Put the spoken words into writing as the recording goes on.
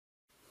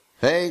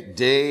Hey,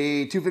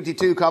 day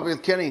 252, Coffee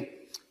with Kenny.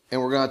 And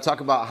we're going to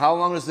talk about how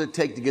long does it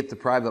take to get the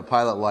private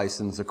pilot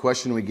license, a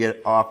question we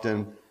get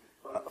often.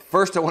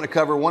 First, I want to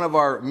cover one of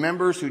our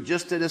members who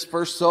just did his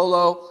first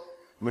solo.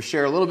 I'm going to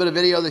share a little bit of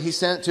video that he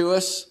sent to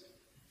us.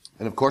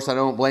 And of course, I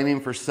don't blame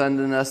him for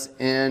sending us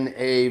in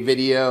a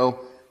video.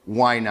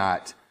 Why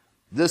not?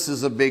 This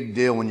is a big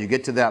deal when you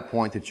get to that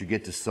point that you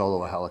get to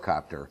solo a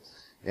helicopter.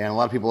 And a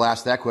lot of people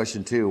ask that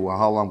question too. Well,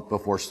 how long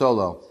before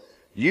solo?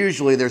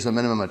 Usually there's a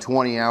minimum of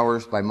 20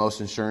 hours by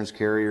most insurance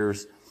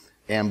carriers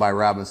and by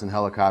Robinson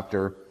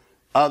Helicopter.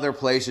 Other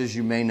places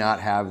you may not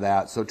have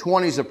that. So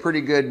 20 is a pretty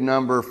good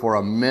number for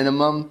a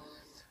minimum.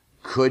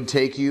 Could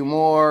take you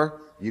more.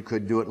 You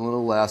could do it a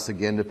little less,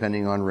 again,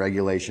 depending on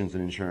regulations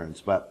and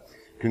insurance. But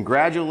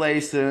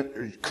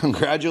congratulations,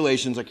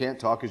 I can't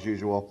talk as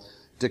usual,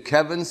 to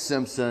Kevin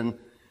Simpson,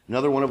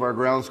 another one of our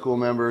ground school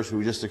members who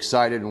was just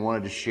excited and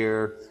wanted to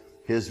share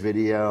his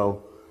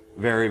video.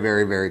 Very,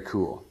 very, very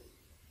cool.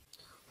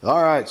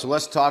 All right, so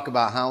let's talk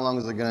about how long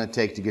is it going to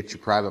take to get your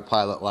private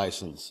pilot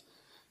license.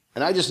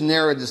 And I just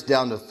narrowed this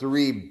down to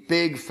 3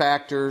 big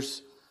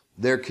factors.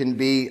 There can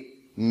be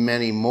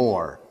many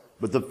more.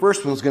 But the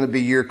first one is going to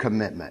be your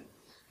commitment.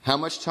 How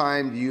much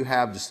time do you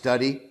have to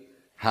study?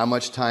 How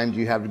much time do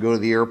you have to go to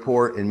the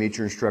airport and meet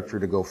your instructor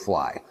to go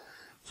fly?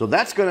 So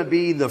that's going to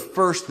be the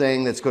first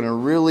thing that's going to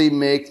really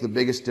make the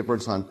biggest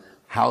difference on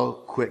how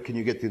quick can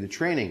you get through the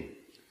training.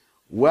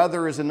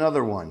 Weather is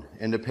another one,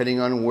 and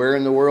depending on where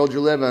in the world you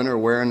live in or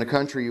where in the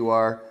country you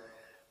are,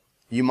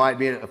 you might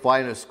be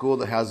flying at a school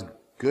that has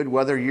good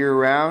weather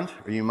year-round,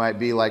 or you might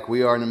be like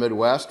we are in the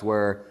Midwest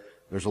where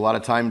there's a lot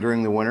of time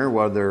during the winter,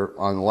 whether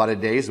on a lot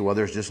of days the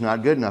weather's just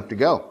not good enough to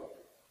go.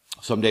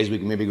 Some days we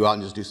can maybe go out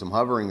and just do some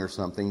hovering or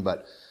something,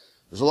 but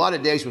there's a lot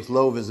of days with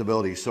low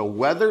visibility. So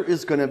weather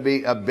is going to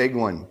be a big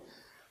one.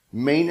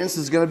 Maintenance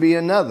is going to be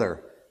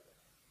another,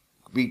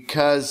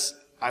 because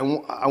I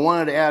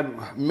wanted to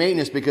add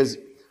maintenance because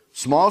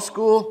small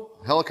school,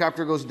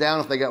 helicopter goes down.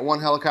 If they got 1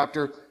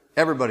 helicopter,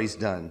 everybody's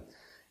done.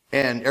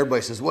 And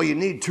everybody says, well, you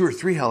need 2 or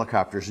 3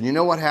 helicopters. And you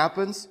know what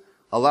happens?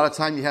 A lot of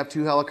time you have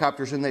 2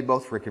 helicopters and they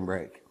both freaking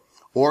break.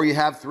 Or you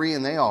have 3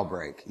 and they all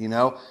break, you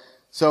know?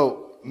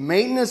 So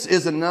maintenance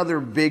is another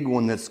big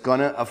one that's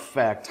going to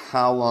affect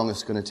how long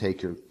it's going to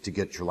take you to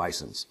get your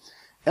license.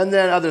 And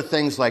then other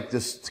things like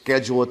the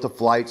schedule at the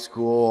flight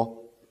school.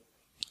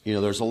 You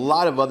know, there's a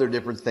lot of other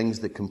different things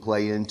that can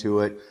play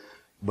into it,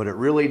 but it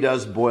really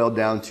does boil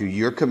down to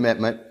your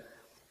commitment,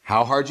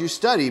 how hard you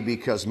study,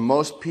 because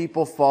most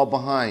people fall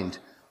behind.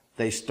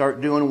 They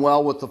start doing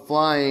well with the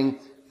flying,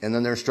 and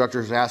then their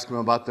instructors ask them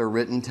about their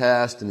written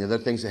test and the other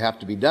things that have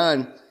to be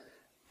done,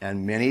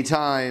 and many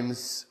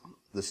times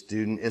the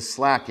student is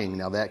slacking.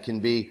 Now, that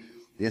can be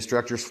the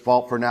instructor's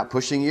fault for not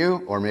pushing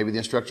you, or maybe the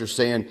instructor's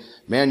saying,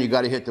 man, you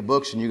got to hit the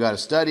books and you got to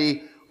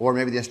study. Or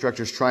maybe the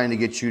instructor's trying to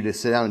get you to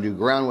sit down and do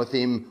ground with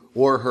him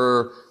or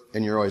her,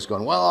 and you're always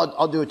going, well,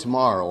 I'll do it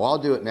tomorrow. I'll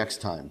do it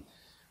next time.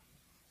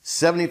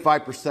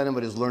 75% of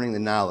it is learning the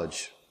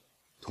knowledge.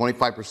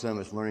 25% of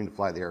it is learning to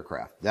fly the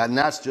aircraft. And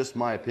that's just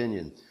my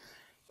opinion.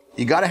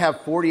 You got to have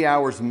 40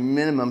 hours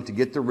minimum to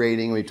get the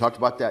rating. We talked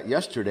about that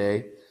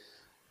yesterday.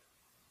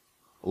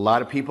 A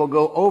lot of people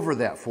go over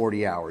that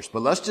 40 hours.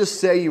 But let's just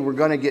say you were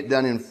going to get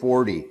done in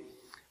 40.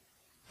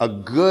 A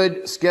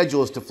good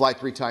schedule is to fly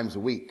 3 times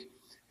a week.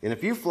 And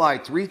if you fly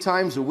 3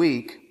 times a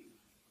week,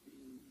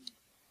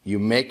 you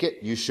make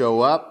it, you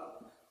show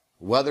up,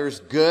 weather's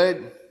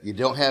good, you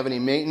don't have any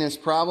maintenance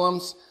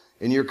problems,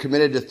 and you're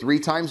committed to 3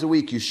 times a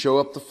week, you show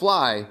up to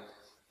fly,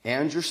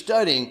 and you're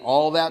studying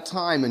all that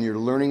time, and you're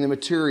learning the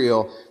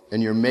material,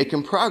 and you're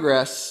making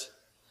progress,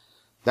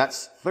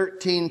 that's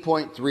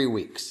 13.3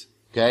 weeks,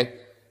 okay?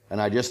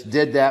 And I just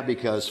did that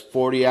because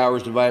 40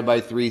 hours divided by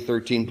 3,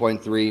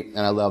 13.3, and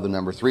I love the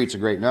number 3. It's a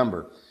great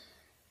number.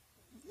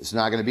 It's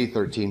not going to be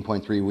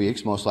 13.3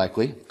 weeks, most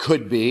likely.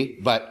 Could be,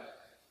 but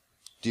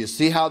do you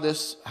see how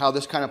this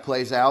kind of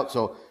plays out?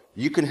 So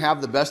you can have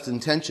the best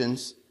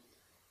intentions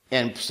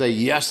and say,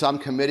 yes, I'm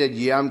committed.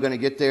 Yeah, I'm going to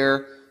get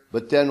there.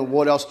 But then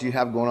what else do you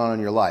have going on in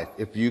your life?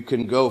 If you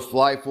can go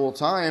fly full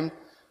time,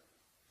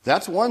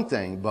 that's one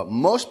thing. But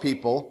most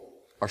people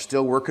are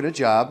still working a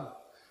job.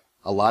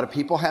 A lot of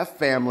people have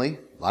family.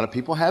 A lot of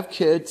people have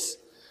kids.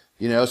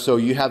 You know, so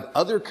you have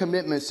other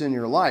commitments in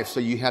your life, so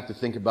you have to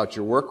think about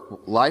your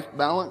work-life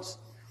balance,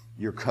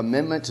 your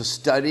commitment to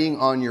studying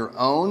on your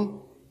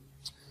own,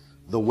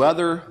 the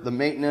weather, the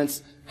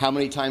maintenance, how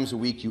many times a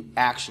week you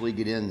actually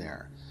get in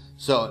there.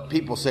 So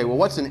people say, well,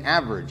 what's an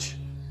average?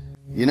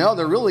 You know,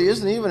 there really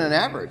isn't even an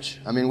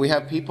average. I mean, we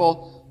have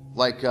people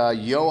like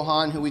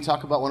Johan, who we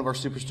talk about, one of our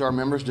superstar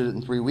members, did it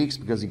in 3 weeks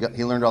because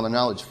he learned all the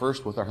knowledge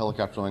first with our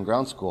helicopter and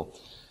ground school.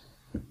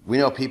 We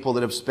know people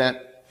that have spent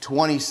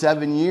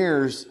 27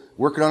 years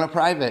working on a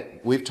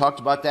private. We've talked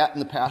about that in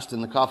the past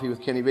in the Coffee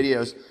with Kenny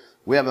videos.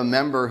 We have a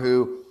member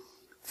who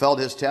failed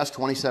his test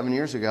 27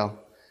 years ago,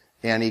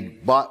 and he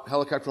bought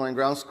helicopter land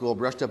ground school,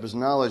 brushed up his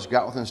knowledge,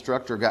 got with an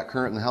instructor, got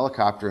current in the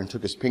helicopter, and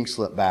took his pink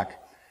slip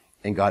back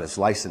and got his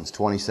license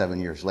 27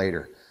 years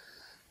later.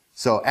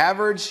 So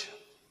average,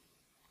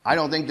 I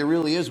don't think there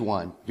really is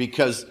one,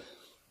 because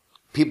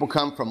people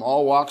come from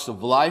all walks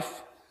of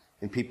life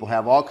and people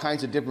have all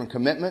kinds of different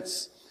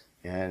commitments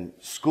and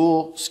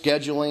school,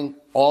 scheduling,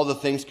 all the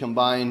things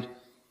combined.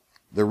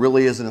 There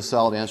really isn't a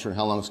solid answer on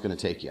how long it's going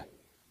to take you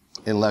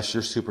unless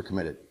you're super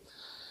committed.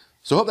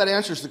 So I hope that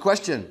answers the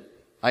question.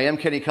 I am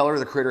Kenny Keller,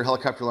 the creator of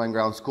Helicopter Land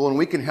Ground School, and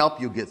we can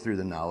help you get through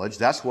the knowledge.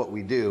 That's what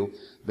we do.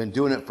 Been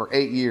doing it for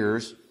 8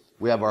 years.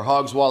 We have our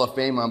Hogs Wall of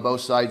Fame on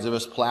both sides of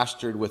us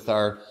plastered with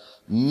our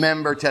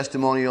member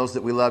testimonials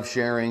that we love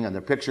sharing and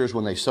their pictures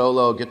when they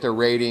solo, get their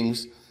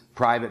ratings,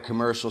 private,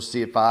 commercial,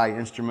 CFI,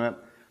 instrument.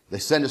 They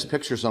send us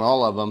pictures on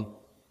all of them.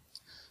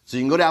 So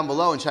you can go down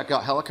below and check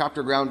out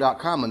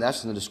helicopterground.com, and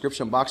that's in the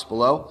description box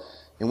below.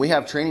 And we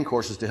have training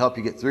courses to help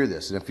you get through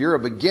this. And if you're a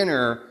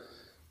beginner,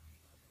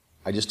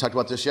 I just talked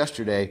about this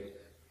yesterday,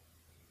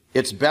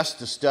 it's best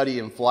to study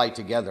and fly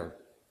together.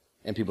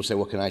 And people say,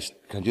 well, can I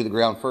do the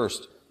ground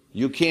first?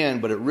 You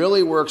can, but it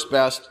really works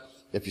best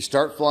if you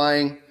start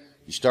flying,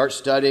 you start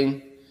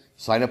studying,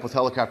 sign up with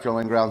Helicopter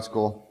Land Ground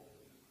School,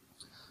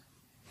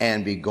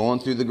 and be going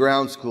through the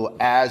ground school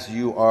as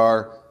you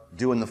are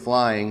doing the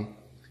flying.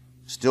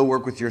 Still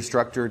work with your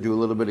instructor, do a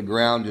little bit of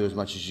ground, do as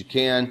much as you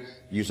can.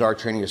 Use our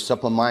training to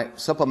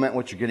supplement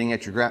what you're getting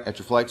at your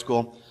flight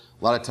school.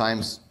 A lot of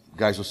times,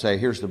 guys will say,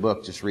 here's the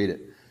book, just read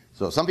it.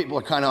 So some people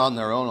are kind of on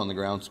their own on the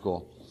ground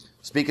school.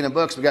 Speaking of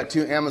books, we got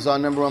 2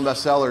 Amazon #1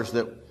 bestsellers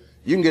that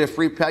you can get a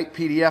free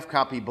PDF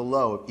copy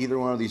below of either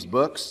one of these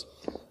books.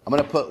 I'm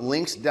going to put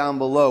links down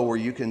below where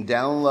you can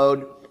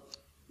download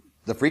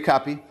the free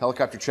copy,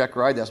 Helicopter Check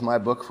Ride. That's my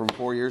book from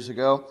 4 years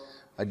ago.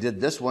 I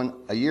did this one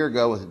a year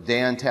ago with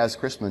Dan Taz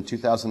Chrisman,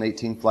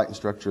 2018 Flight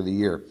Instructor of the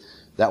Year.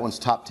 That one's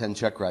top 10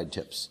 check ride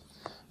tips.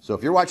 So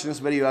if you're watching this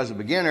video as a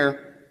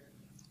beginner,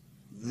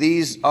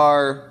 these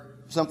are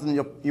something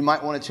you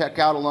might want to check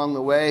out along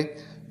the way.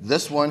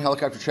 This one,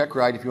 Helicopter Check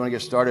Ride, if you want to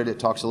get started, it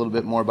talks a little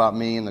bit more about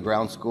me and the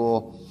ground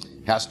school,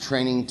 has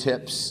training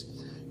tips.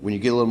 When you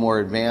get a little more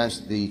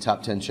advanced, the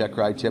top 10 check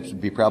ride tips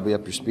would be probably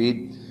up your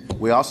speed.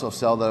 We also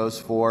sell those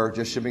for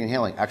just shipping and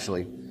handling.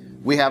 Actually,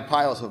 we have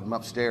piles of them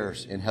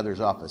upstairs in Heather's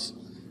office.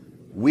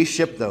 We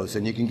ship those,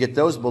 and you can get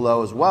those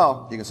below as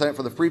well. You can sign up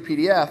for the free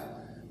PDF,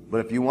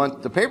 but if you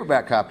want the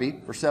paperback copy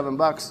for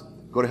 $7,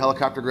 go to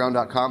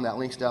helicopterground.com. That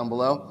link's down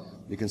below.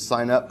 You can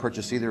sign up,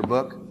 purchase either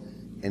book,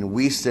 and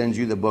we send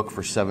you the book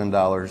for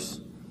 $7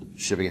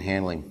 shipping and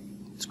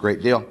handling. It's a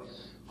great deal.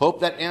 Hope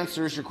that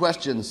answers your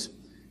questions.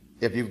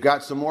 If you've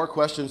got some more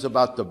questions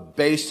about the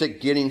basic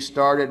getting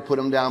started, put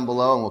them down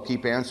below and we'll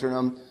keep answering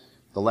them.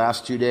 The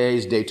last 2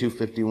 days, day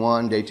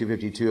 251, day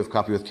 252 of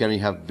Coffee with Kenny,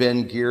 have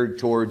been geared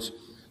towards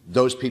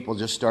those people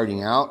just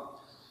starting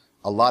out.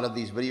 A lot of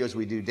these videos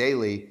we do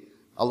daily,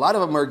 a lot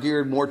of them are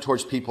geared more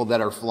towards people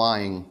that are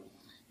flying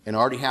and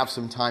already have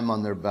some time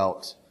on their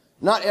belt.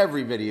 Not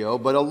every video,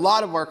 but a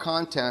lot of our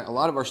content, a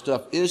lot of our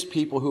stuff is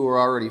people who are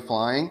already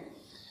flying.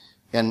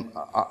 And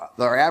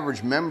our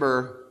average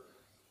member,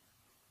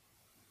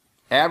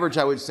 I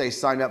would say,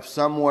 signed up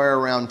somewhere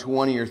around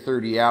 20 or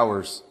 30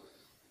 hours.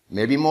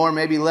 Maybe more,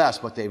 maybe less,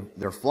 but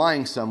they're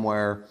flying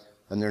somewhere,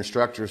 and their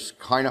instructor's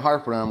kind of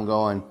harping on them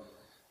going,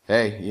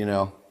 hey, you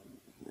know,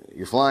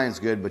 your flying's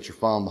good, but you're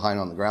falling behind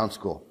on the ground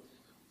school.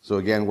 So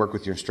again, work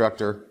with your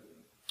instructor.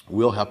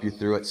 We'll help you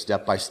through it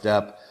step by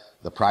step.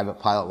 The private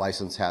pilot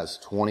license has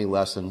 20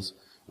 lessons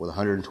with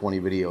 120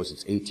 videos.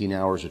 It's 18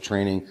 hours of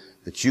training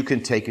that you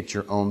can take at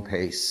your own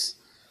pace.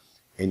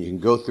 And you can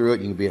go through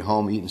it. You can be at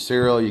home eating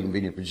cereal. You can be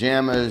in your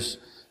pajamas.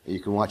 You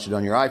can watch it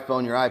on your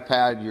iPhone, your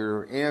iPad,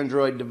 your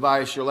Android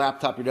device, your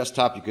laptop, your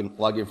desktop. You can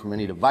plug in from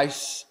any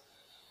device.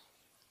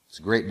 It's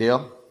a great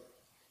deal.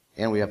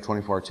 And we have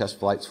 24-hour test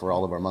flights for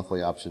all of our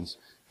monthly options.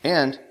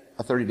 And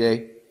a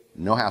 30-day,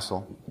 no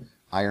hassle,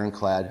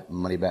 ironclad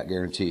money-back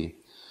guarantee.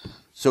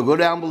 So go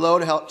down below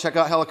to check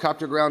out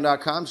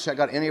helicopterground.com. Check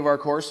out any of our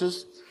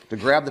courses. To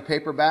grab the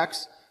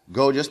paperbacks,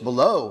 go just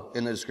below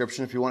in the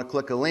description if you want to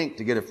click a link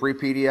to get a free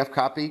PDF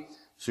copy.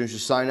 As soon as you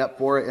sign up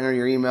for it, enter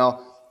your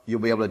email, you'll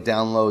be able to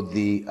download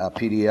the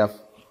PDF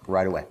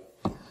right away.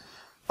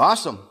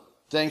 Awesome.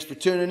 Thanks for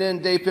tuning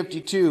in. Day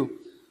 52.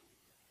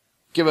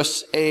 Give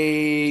us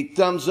a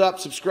thumbs up.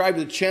 Subscribe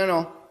to the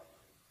channel.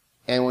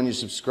 And when you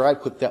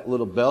subscribe, click that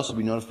little bell so you'll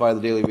be notified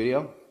of the daily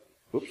video.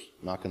 Oops,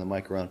 knocking the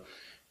mic around.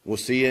 We'll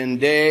see you in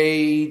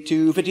day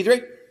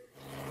 253.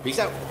 Peace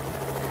out.